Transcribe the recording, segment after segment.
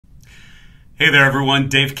Hey there everyone,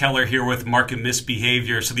 Dave Keller here with Market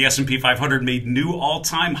Misbehavior. So the S&P 500 made new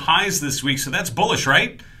all-time highs this week, so that's bullish,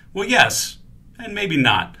 right? Well, yes, and maybe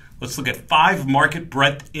not. Let's look at 5 market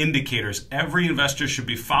breadth indicators every investor should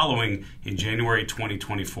be following in January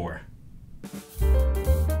 2024.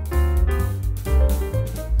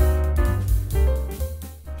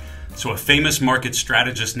 So a famous market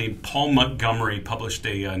strategist named Paul Montgomery published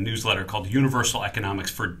a newsletter called Universal Economics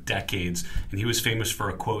for decades. And he was famous for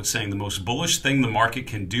a quote saying, "The most bullish thing the market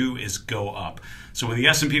can do is go up." So when the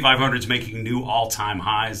S&P 500 is making new all-time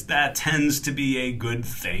highs, that tends to be a good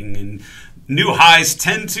thing. And new highs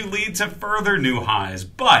tend to lead to further new highs.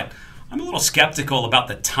 But I'm a little skeptical about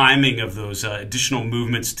the timing of those additional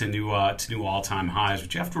movements to new all-time highs.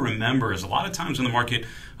 What you have to remember is a lot of times when the market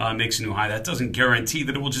makes a new high, that doesn't guarantee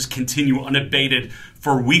that it will just continue unabated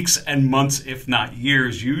for weeks and months, if not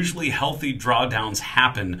years. Usually healthy drawdowns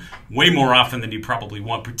happen way more often than you probably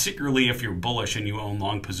want, particularly if you're bullish and you own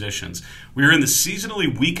long positions. We are in the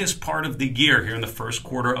seasonally weakest part of the year here in the first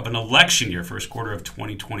quarter of an election year, first quarter of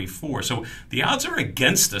 2024. So the odds are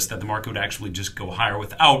against us that the market would actually just go higher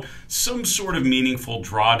without some sort of meaningful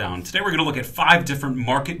drawdown. Today we're going to look at 5 different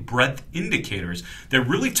market breadth indicators that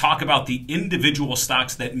really talk about the individual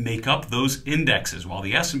stocks that make up those indexes. While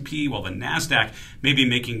the S&P, while the NASDAQ may be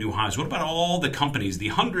making new highs, what about all the companies, the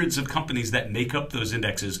hundreds of companies that make up those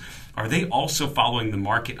indexes? Are they also following the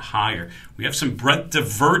market higher? We have some breadth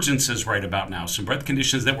divergences right about now, some breadth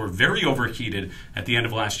conditions that were very overheated at the end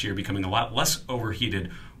of last year becoming a lot less overheated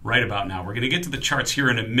right about now. We're going to get to the charts here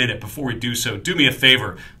in a minute. Before we do so, do me a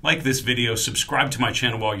favor, like this video, subscribe to my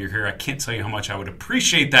channel while you're here. I can't tell you how much I would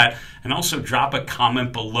appreciate that. And also drop a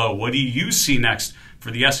comment below. What do you see next for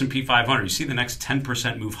the S&P 500? You see the next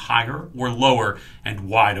 10% move higher or lower, and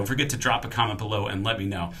why? Don't forget to drop a comment below and let me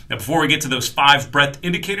know. Now, before we get to those 5 breadth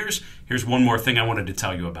indicators, here's one more thing I wanted to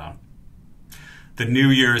tell you about. The new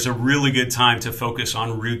year is a really good time to focus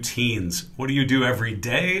on routines. What do you do every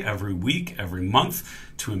day, every week, every month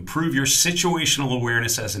to improve your situational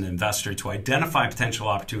awareness as an investor, to identify potential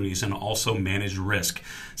opportunities and also manage risk?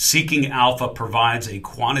 Seeking Alpha provides a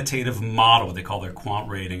quantitative model, they call their quant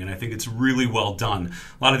rating, and I think it's really well done.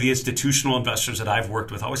 A lot of the institutional investors that I've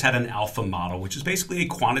worked with always had an alpha model, which is basically a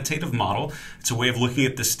quantitative model. It's a way of looking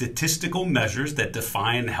at the statistical measures that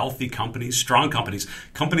define healthy companies, strong companies,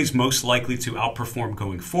 companies most likely to outperform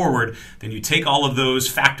going forward. Then you take all of those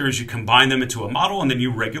factors, you combine them into a model, and then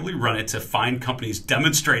you regularly run it to find companies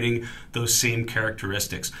demonstrating those same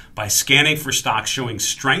characteristics. By scanning for stocks showing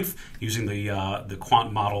strength using the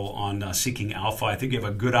quant model on Seeking Alpha, I think you have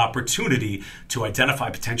a good opportunity to identify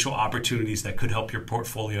potential opportunities that could help your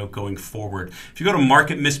portfolio going forward. If you go to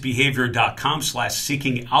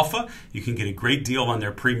marketmisbehavior.com/Seeking Alpha, you can get a great deal on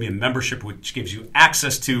their premium membership, which gives you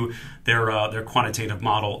access to their quantitative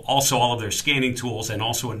model, also all of their scanning tools, and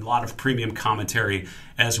also a lot of premium commentary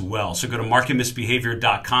as well. So go to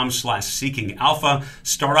marketmisbehavior.com/Seeking Alpha.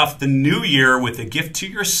 Start off the new year with a gift to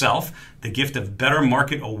yourself, the gift of better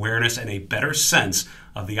market awareness and a better sense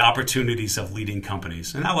of the opportunities of leading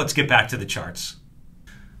companies. And now let's get back to the charts.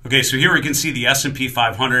 Okay, so here we can see the S&P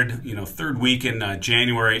 500, third week in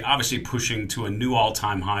January, obviously pushing to a new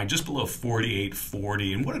all-time high, just below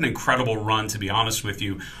 4840. And what an incredible run, to be honest with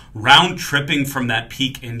you. Round tripping from that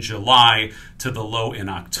peak in July to the low in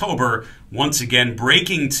October. Once again,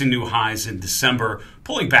 breaking to new highs in December.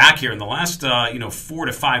 Pulling back here in the last 4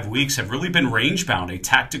 to 5 weeks have really been range-bound, a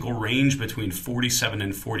tactical range between 47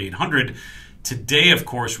 and 4800. Today, of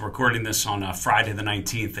course, we're recording this on Friday the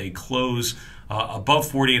 19th, a close above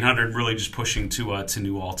 4,800, really just pushing to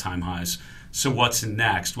new all-time highs. So what's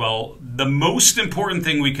next? Well, the most important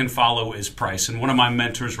thing we can follow is price. And one of my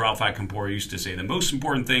mentors, Ralph Acampora, used to say the most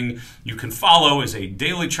important thing you can follow is a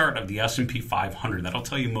daily chart of the S&P 500. That'll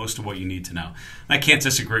tell you most of what you need to know. And I can't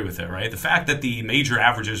disagree with it, right? The fact that the major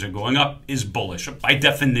averages are going up is bullish by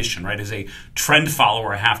definition, right? As a trend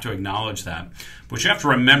follower, I have to acknowledge that. But what you have to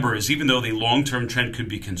remember is even though the long-term trend could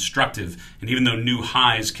be constructive, and even though new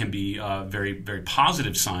highs can be very, very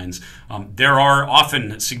positive signs, there are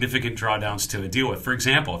often significant drawdowns to deal with. For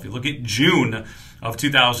example, if you look at June of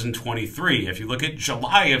 2023, if you look at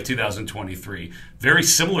July of 2023, very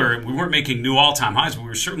similar. We weren't making new all-time highs, but we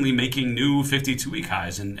were certainly making new 52-week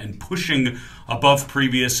highs and pushing above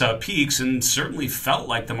previous peaks, and certainly felt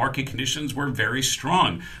like the market conditions were very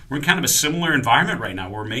strong. We're in kind of a similar environment right now.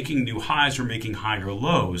 We're making new highs, we're making higher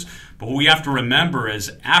lows. But what we have to remember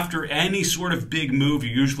is after any sort of big move,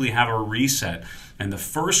 you usually have a reset. And the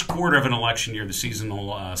first quarter of an election year, the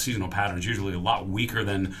seasonal pattern is usually a lot weaker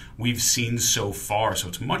than we've seen so far. So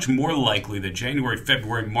it's much more likely that January,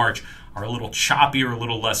 February, March are a little choppy or a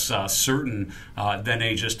little less certain than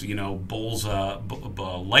a just, bulls,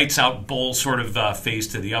 lights out bull sort of phase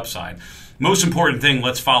to the upside. Most important thing,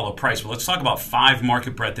 let's follow price. But let's talk about 5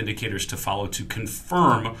 market breadth indicators to follow to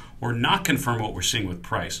confirm or not confirm what we're seeing with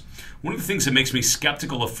price. One of the things that makes me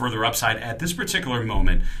skeptical of further upside at this particular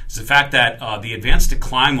moment is the fact that the advanced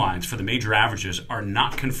decline lines for the major averages are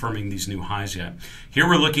not confirming these new highs yet. Here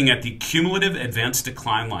we're looking at the cumulative advanced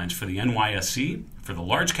decline lines for the NYSE, for the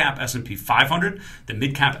large cap S&P 500, the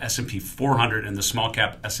mid cap S&P 400, and the small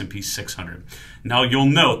cap S&P 600. Now you'll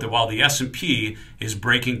note that while the S&P is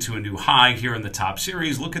breaking to a new high here in the top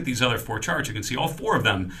series, look at these other 4 charts. You can see all 4 of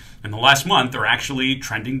them in the last month are actually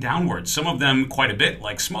trending downwards. Some of them quite a bit,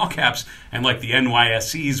 like small caps and like the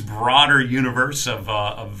NYSE's broader universe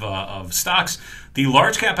of stocks. The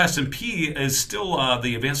large cap S&P is still,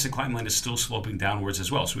 the advanced decline line is still sloping downwards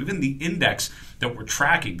as well. So even the index that we're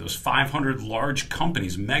tracking, those 500 large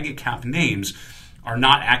companies, mega cap names, are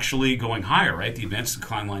not actually going higher, right? The advanced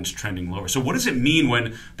decline line is trending lower. So what does it mean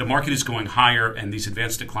when the market is going higher and these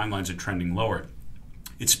advanced decline lines are trending lower?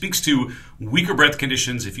 It speaks to weaker breadth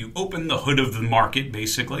conditions. If you open the hood of the market,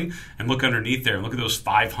 basically, and look underneath there, and look at those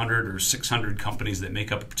 500 or 600 companies that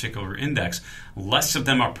make up a particular index, less of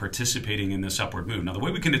them are participating in this upward move. Now, the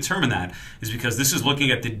way we can determine that is because this is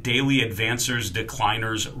looking at the daily advancers,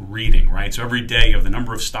 decliners reading, right? So every day you have the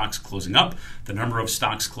number of stocks closing up, the number of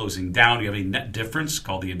stocks closing down. You have a net difference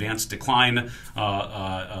called the advanced decline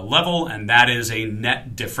level, and that is a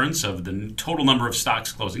net difference of the total number of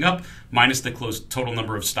stocks closing up minus the total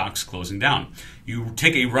number of stocks closing down. You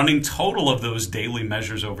take a running total of those daily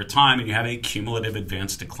measures over time, and you have a cumulative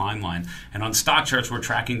advanced decline line. And on StockCharts, we're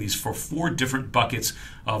tracking these for 4 different buckets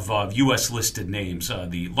of U.S. listed names.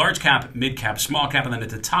 The large cap, mid cap, small cap, and then at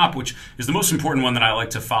the top, which is the most important one that I like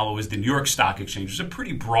to follow, is the New York Stock Exchange. It's a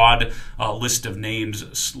pretty broad list of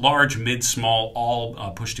names, large, mid, small,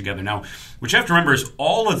 all pushed together. Now, what you have to remember is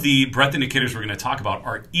all of the breadth indicators we're going to talk about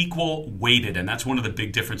are equal weighted, and that's one of the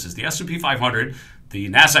big differences. The S&P 500, the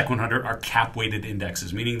NASDAQ 100 are cap-weighted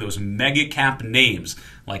indexes, meaning those mega cap names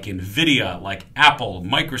like NVIDIA, like Apple,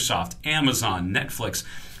 Microsoft, Amazon, Netflix,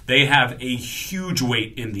 they have a huge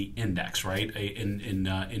weight in the index, right?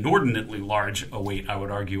 Inordinately large a weight, I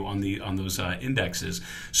would argue, on those indexes.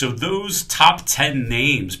 So those top 10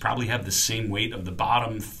 names probably have the same weight of the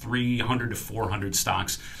bottom 300 to 400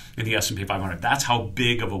 stocks in the S&P 500. That's how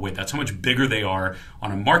big of a weight. That's how much bigger they are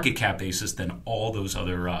on a market cap basis than all those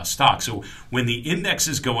other stocks. So when the index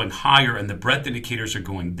is going higher and the breadth indicators are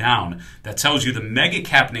going down, that tells you the mega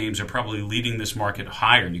cap names are probably leading this market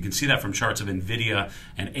higher. And you can see that from charts of NVIDIA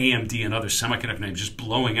and AMD and other semiconductor names just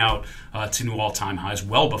blowing out to new all-time highs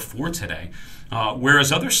well before today.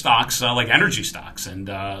 Whereas other stocks, like energy stocks and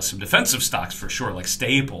some defensive stocks for sure, like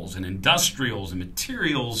staples and industrials and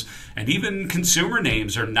materials and even consumer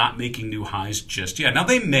names are not making new highs just yet. Now,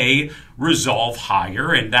 they may resolve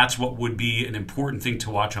higher, and that's what would be an important thing to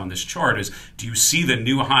watch on this chart is, do you see the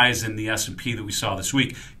new highs in the S&P that we saw this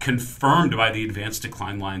week confirmed by the advanced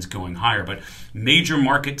decline lines going higher? But major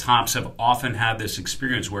market tops have often had this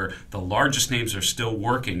experience where the largest names are still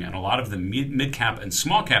working, and a lot of the mid-cap and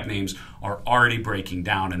small-cap names are already breaking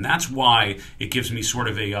down. And that's why it gives me sort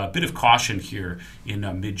of a bit of caution here in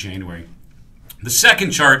mid-January. The second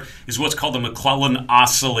chart is what's called the McClellan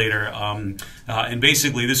Oscillator. And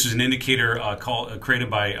basically, this is an indicator created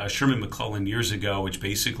by Sherman McClellan years ago, which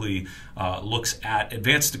basically looks at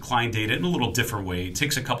advanced decline data in a little different way. It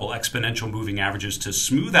takes a couple exponential moving averages to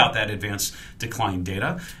smooth out that advanced decline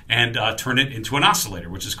data and turn it into an oscillator,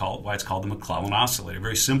 which is why it's called the McClellan Oscillator.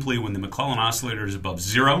 Very simply, when the McClellan Oscillator is above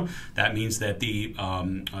 0, that means that the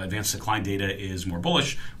advanced decline data is more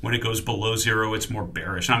bullish. When it goes below 0, it's more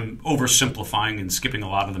bearish. I'm oversimplifying and skipping a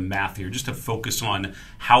lot of the math here just to focus on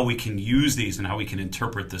how we can use these and how we can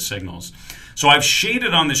interpret the signals. So I've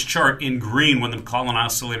shaded on this chart in green when the McClellan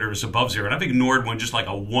Oscillator is above 0, and I've ignored when just like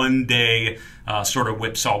a one-day sort of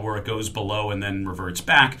whipsaw where it goes below and then reverts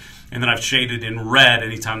back. And then I've shaded in red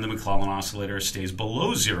anytime the McClellan Oscillator stays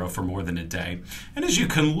below 0 for more than a day. And as you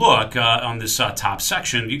can look on this top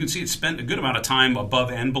section, you can see it's spent a good amount of time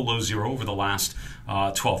above and below 0 over the last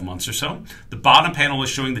 12 months or so. The bottom panel is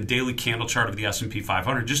showing the daily candle chart of the S&P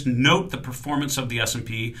 500. Just note the performance of the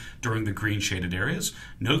S&P during the green shaded areas.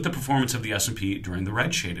 Note the performance of the S&P during the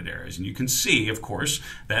red shaded areas. And you can see, of course,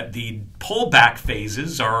 that the pullback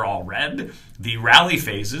phases are all red. The rally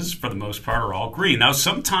phases, for the most part, are all green. Now,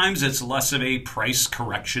 sometimes it's less of a price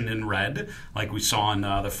correction in red, like we saw in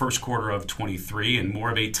the first quarter of 23, and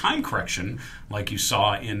more of a time correction, like you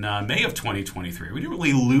saw in May of 2023. We didn't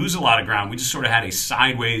really lose a lot of ground. We just sort of had a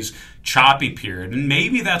sideways, choppy period, and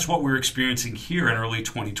maybe that's what we're experiencing here in early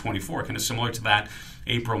 2024, kind of similar to that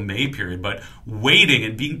April-May period. But waiting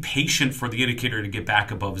and being patient for the indicator to get back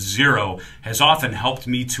above zero has often helped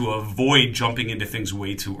me to avoid jumping into things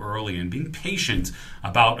way too early, and being patient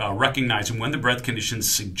about recognizing when the breadth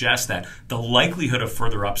conditions suggest that the likelihood of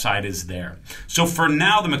further upside is there. So for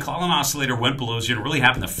now, the McClellan oscillator went below zero. It really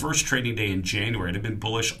happened the first trading day in January. It had been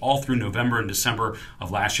bullish all through November and December of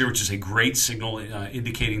last year, which is a great signal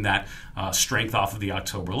indicating that strength off of the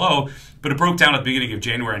October low. But it broke down at the beginning of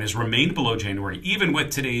January and has remained below January, even with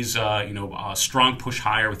today's strong push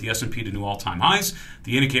higher with the S&P to new all-time highs.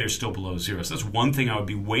 The indicator is still below zero. So that's one thing I would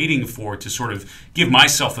be waiting for to sort of give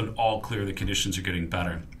myself an all clear that conditions are getting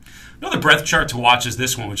better. Another breadth chart to watch is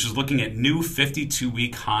this one, which is looking at new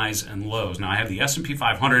 52-week highs and lows. Now, I have the S&P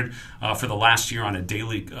 500 for the last year on a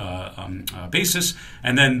daily basis,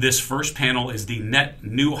 and then this first panel is the net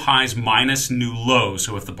new highs minus new lows.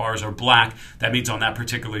 So if the bars are black, that means on that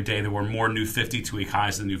particular day there were more new 52-week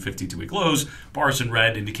highs than new 52-week lows. Bars in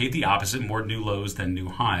red indicate the opposite, more new lows than new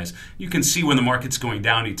highs. You can see when the market's going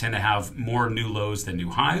down, you tend to have more new lows than new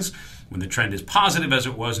highs. When the trend is positive, as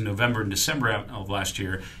it was in November and December of last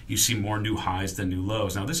year, you see more new highs than new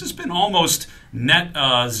lows. Now, this has been almost net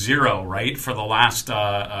zero, right, for the last,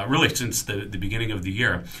 really since the beginning of the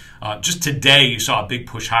year. Just today, you saw a big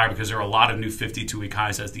push higher because there are a lot of new 52-week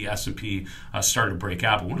highs as the S&P started to break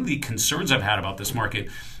out. But one of the concerns I've had about this market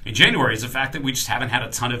in January is the fact that we just haven't had a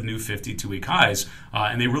ton of new 52-week highs,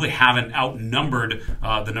 and they really haven't outnumbered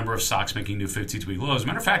the number of stocks making new 52-week lows. As a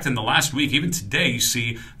matter of fact, in the last week, even today, you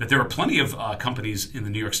see that there are plenty of companies in the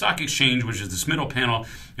New York Stock Exchange, which is this middle panel,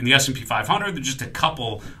 in the S&P 500. There's just a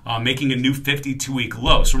couple making a new 52-week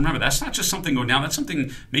low. So remember, that's not just something going down. That's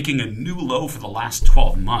something making a new low for the last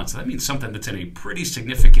 12 months. So that means something that's in a pretty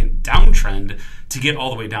significant downtrend to get all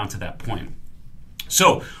the way down to that point.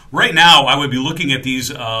 So right now, I would be looking at these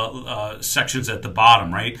sections at the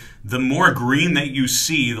bottom, right? The more green that you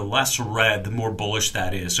see, the less red, the more bullish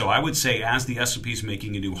that is. So I would say as the S&P is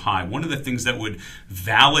making a new high, one of the things that would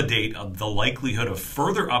validate the likelihood of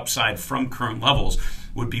further upside from current levels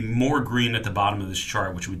would be more green at the bottom of this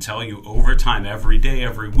chart, which would tell you over time, every day,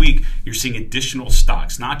 every week, you're seeing additional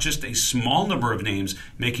stocks, not just a small number of names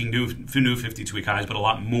making new 52-week highs, but a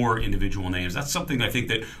lot more individual names. That's something I think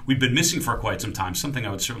that we've been missing for quite some time, something I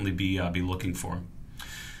would certainly be looking for.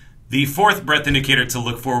 The fourth breadth indicator to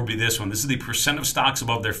look for would be this one. This is the percent of stocks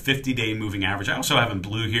above their 50-day moving average. I also have in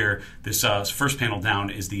blue here, this first panel down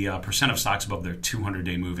is the percent of stocks above their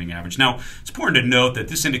 200-day moving average. Now, it's important to note that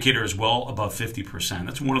this indicator is well above 50%.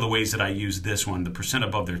 That's one of the ways that I use this one, the percent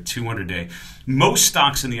above their 200-day. Most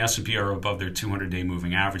stocks in the S&P are above their 200-day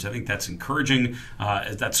moving average. I think that's encouraging.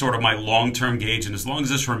 That's sort of my long-term gauge, and as long as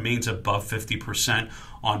this remains above 50%,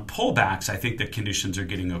 on pullbacks, I think that conditions are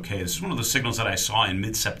getting okay. This is one of the signals that I saw in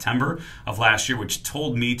mid-September of last year, which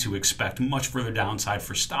told me to expect much further downside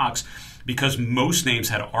for stocks because most names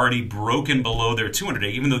had already broken below their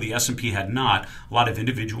 200-day, even though the S&P had not. A lot of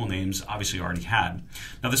individual names obviously already had.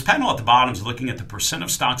 Now, this panel at the bottom is looking at the percent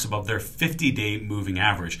of stocks above their 50-day moving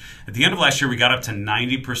average. At the end of last year, we got up to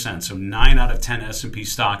 90%, so 9 out of 10 S&P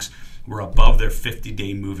stocks were above their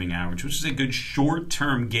 50-day moving average, which is a good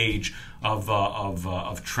short-term gauge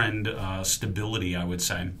of trend stability, I would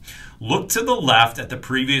say. Look to the left at the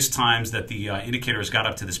previous times that the indicator has got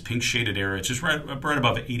up to this pink shaded area. It's just right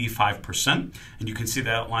above 85%, and you can see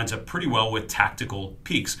that lines up pretty well with tactical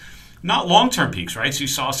peaks. Not long-term peaks, right? So you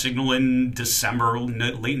saw a signal in December,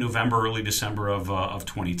 late November, early December of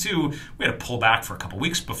 22. We had a pullback for a couple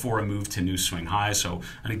weeks before a move to new swing highs. So,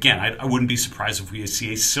 and again, I wouldn't be surprised if we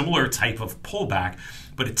see a similar type of pullback,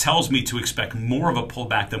 but it tells me to expect more of a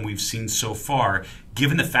pullback than we've seen so far,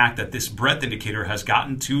 given the fact that this breadth indicator has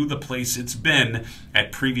gotten to the place it's been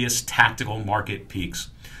at previous tactical market peaks.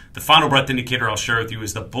 The final breadth indicator I'll share with you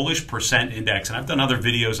is the bullish percent index. And I've done other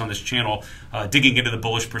videos on this channel digging into the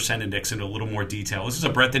bullish percent index into a little more detail. This is a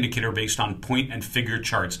breadth indicator based on point and figure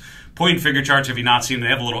charts. Point and figure charts, if you've not seen them, they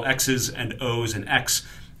have little X's and O's, and X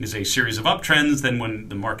is a series of uptrends. Then when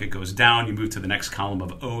the market goes down, you move to the next column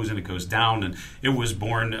of O's and it goes down. And it was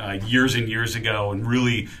born years and years ago and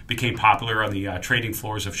really became popular on the trading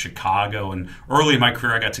floors of Chicago. And early in my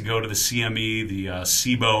career, I got to go to the CME, the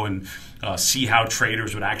SIBO, and see how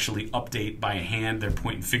traders would actually update by hand their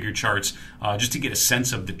point and figure charts just to get a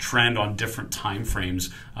sense of the trend on different time frames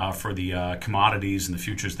for the commodities and the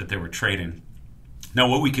futures that they were trading. Now,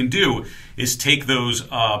 what we can do is take those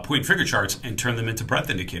point figure charts and turn them into breadth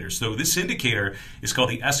indicators. So this indicator is called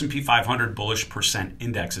the S&P 500 Bullish Percent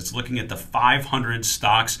Index. It's looking at the 500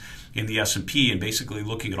 stocks in the S&P and basically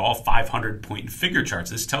looking at all 500 point and figure charts.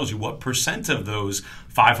 This tells you what percent of those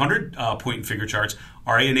 500 point and figure charts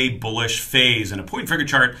are in a bullish phase. In a point and figure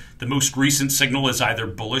chart, the most recent signal is either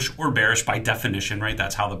bullish or bearish by definition, right?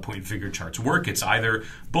 That's how the point and figure charts work. It's either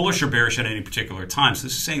bullish or bearish at any particular time. So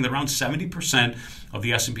this is saying that around 70% of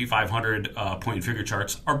the S&P 500 point and figure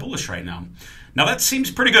charts are bullish right now. Now that seems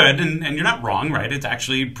pretty good, and you're not wrong, right? It's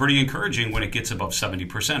actually pretty encouraging when it gets above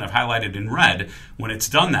 70%. I've highlighted in red when it's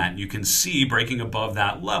done that. You can see breaking above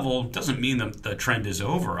that level doesn't mean that the trend is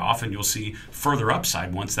over. Often you'll see further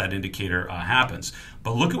upside once that indicator happens.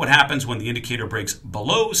 But look at what happens when the indicator breaks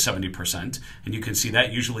below 70%, and you can see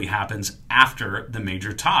that usually happens after the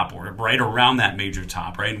major top or right around that major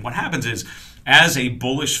top, right? And what happens is as a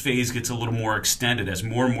bullish phase gets a little more extended, as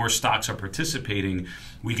more and more stocks are participating,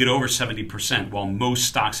 we get over 70%, while most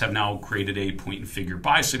stocks have now created a point and figure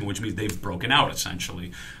buy signal, which means they've broken out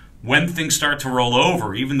essentially. When things start to roll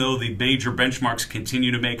over, even though the major benchmarks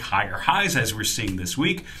continue to make higher highs as we're seeing this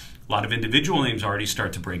week, a lot of individual names already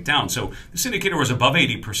start to break down. So this indicator was above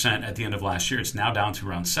 80% at the end of last year. It's now down to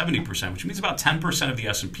around 70%, which means about 10% of the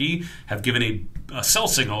S&P have given a sell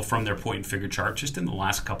signal from their point and figure chart just in the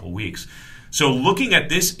last couple weeks. So looking at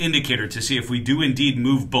this indicator to see if we do indeed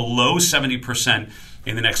move below 70%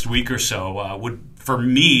 in the next week or so would, for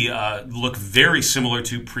me, look very similar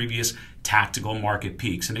to previous tactical market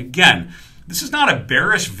peaks. And again, this is not a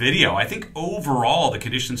bearish video. I think overall the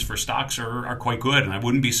conditions for stocks are quite good, and I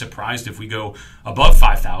wouldn't be surprised if we go above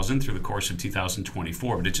 5,000 through the course of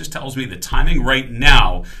 2024. But it just tells me the timing right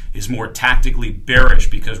now is more tactically bearish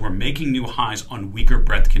because we're making new highs on weaker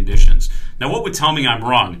breadth conditions. Now, what would tell me I'm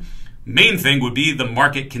wrong? Main thing would be the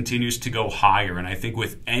market continues to go higher, and I think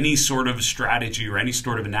with any sort of strategy or any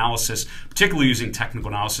sort of analysis, particularly using technical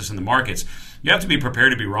analysis in the markets, you have to be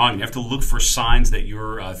prepared to be wrong. You have to look for signs that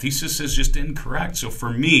your thesis is just incorrect. So for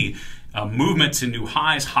me, movement to new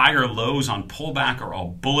highs, higher lows on pullback are all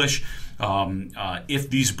bullish. If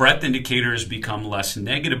these breadth indicators become less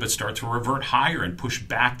negative but start to revert higher and push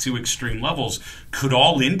back to extreme levels, could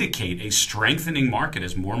all indicate a strengthening market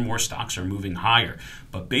as more and more stocks are moving higher.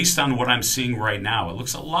 But based on what I'm seeing right now, it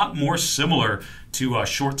looks a lot more similar to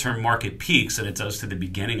short-term market peaks than it does to the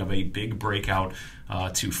beginning of a big breakout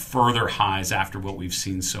to further highs after what we've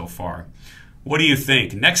seen so far. What do you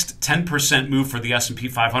think? Next 10% move for the S&P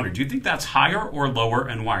 500. Do you think that's higher or lower,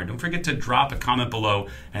 and why? Don't forget to drop a comment below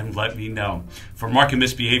and let me know. For Market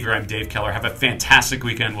Misbehavior, I'm Dave Keller. Have a fantastic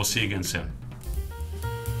weekend. We'll see you again soon.